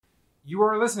You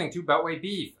are listening to Beltway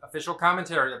Beef, official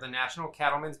commentary of the National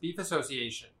Cattlemen's Beef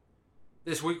Association.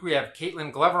 This week we have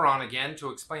Kaitlynn Glover on again to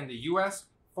explain the U.S.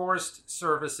 Forest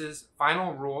Service's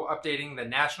final rule updating the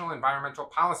National Environmental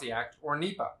Policy Act, or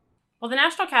NEPA. Well, the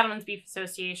National Cattlemen's Beef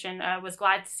Association was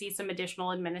glad to see some additional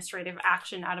administrative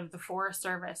action out of the Forest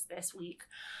Service this week.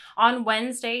 On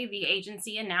Wednesday, the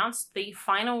agency announced the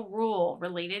final rule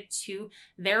related to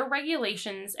their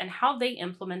regulations and how they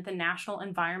implement the National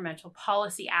Environmental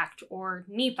Policy Act, or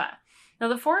NEPA. Now,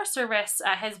 the Forest Service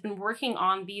has been working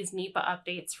on these NEPA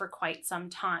updates for quite some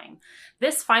time.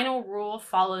 This final rule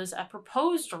follows a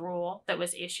proposed rule that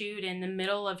was issued in the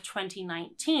middle of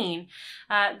 2019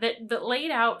 that laid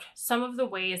out some of the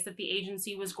ways that the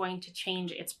agency was going to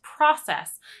change its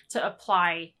process to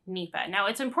apply NEPA. Now,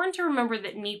 it's important to remember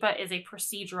that NEPA is a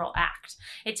procedural act.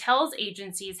 It tells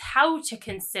agencies how to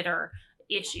consider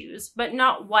issues, but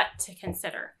not what to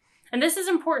consider. And this is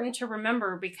important to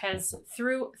remember because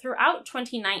throughout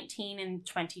 2019 and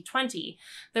 2020,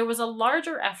 there was a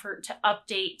larger effort to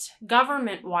update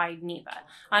government-wide NEPA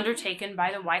undertaken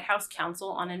by the White House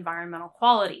Council on Environmental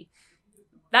Quality.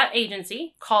 That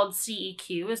agency, called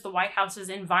CEQ, is the White House's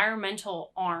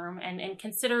environmental arm and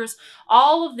considers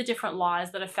all of the different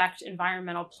laws that affect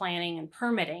environmental planning and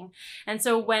permitting. And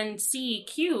so when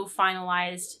CEQ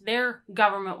finalized their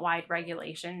government-wide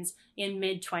regulations in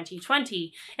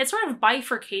mid-2020, it sort of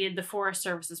bifurcated the Forest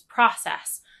Service's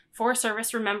process. Forest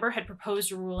Service, remember, had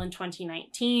proposed a rule in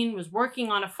 2019, was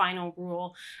working on a final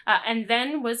rule, and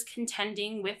then was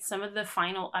contending with some of the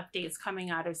final updates coming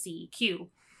out of CEQ.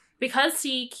 Because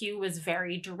CEQ was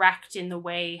very direct in the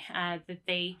way that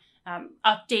they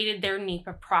updated their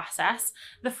NEPA process,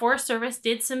 the Forest Service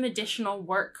did some additional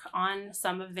work on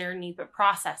some of their NEPA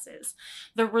processes.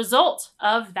 The result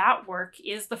of that work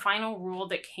is the final rule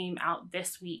that came out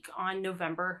this week on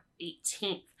November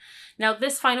 18th. Now,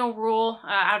 this final rule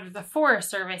out of the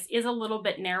Forest Service is a little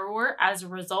bit narrower as a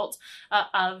result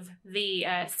of the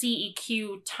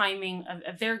CEQ timing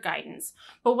of their guidance.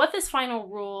 But what this final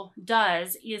rule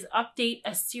does is update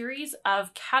a series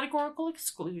of categorical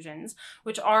exclusions,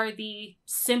 which are the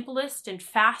simplest and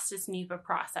fastest NEPA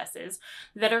processes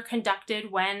that are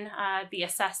conducted when the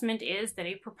assessment is that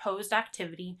a proposed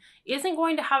activity isn't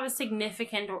going to have a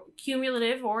significant or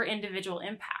cumulative or individual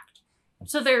impact.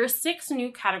 So there are 6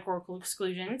 new categorical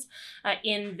exclusions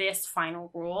in this final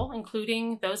rule,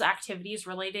 including those activities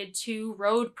related to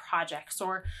road projects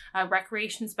or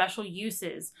recreation special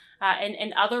uses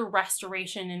and other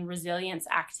restoration and resilience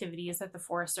activities that the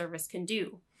Forest Service can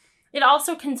do. It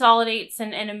also consolidates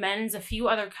and amends a few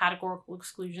other categorical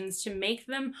exclusions to make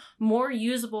them more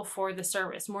usable for the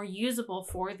service, more usable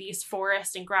for these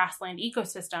forest and grassland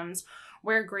ecosystems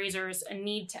where grazers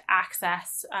need to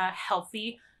access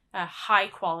healthy, high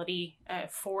quality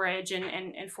forage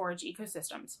and forage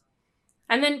ecosystems.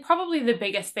 And then probably the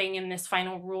biggest thing in this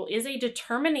final rule is a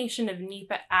determination of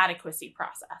NEPA adequacy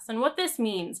process. And what this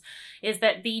means is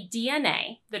that the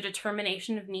DNA, the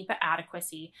determination of NEPA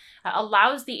adequacy,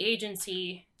 allows the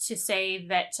agency to say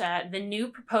that the new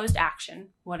proposed action,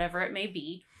 whatever it may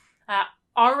be,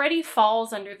 already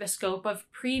falls under the scope of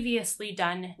previously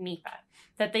done NEPA.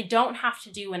 That they don't have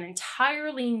to do an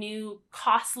entirely new,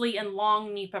 costly, and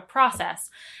long NEPA process,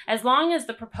 as long as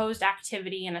the proposed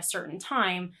activity in a certain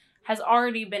time has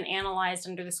already been analyzed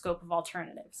under the scope of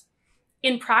alternatives.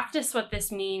 In practice, what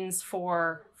this means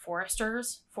for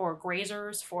foresters, for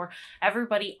grazers, for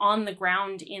everybody on the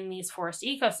ground in these forest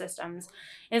ecosystems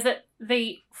is that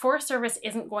the Forest Service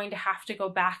isn't going to have to go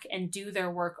back and do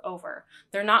their work over.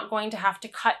 They're not going to have to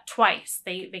cut twice.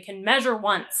 They can measure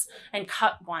once and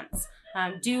cut once.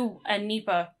 Do a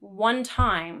NEPA one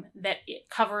time that it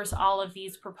covers all of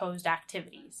these proposed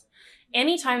activities.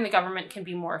 Anytime the government can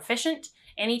be more efficient,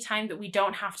 anytime that we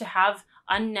don't have to have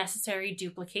unnecessary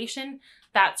duplication,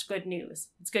 that's good news.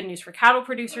 It's good news for cattle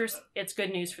producers, it's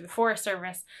good news for the Forest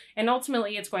Service, and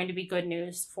ultimately it's going to be good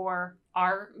news for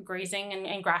our grazing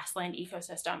and grassland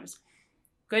ecosystems.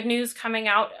 Good news coming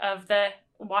out of the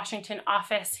Washington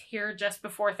office here just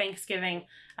before Thanksgiving,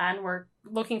 and we're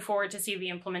looking forward to see the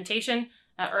implementation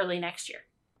early next year.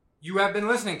 You have been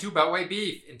listening to Beltway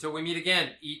Beef. Until we meet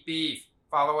again, eat beef.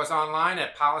 Follow us online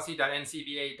at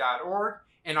policy.ncba.org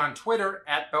and on Twitter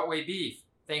at Beltway Beef.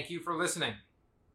 Thank you for listening.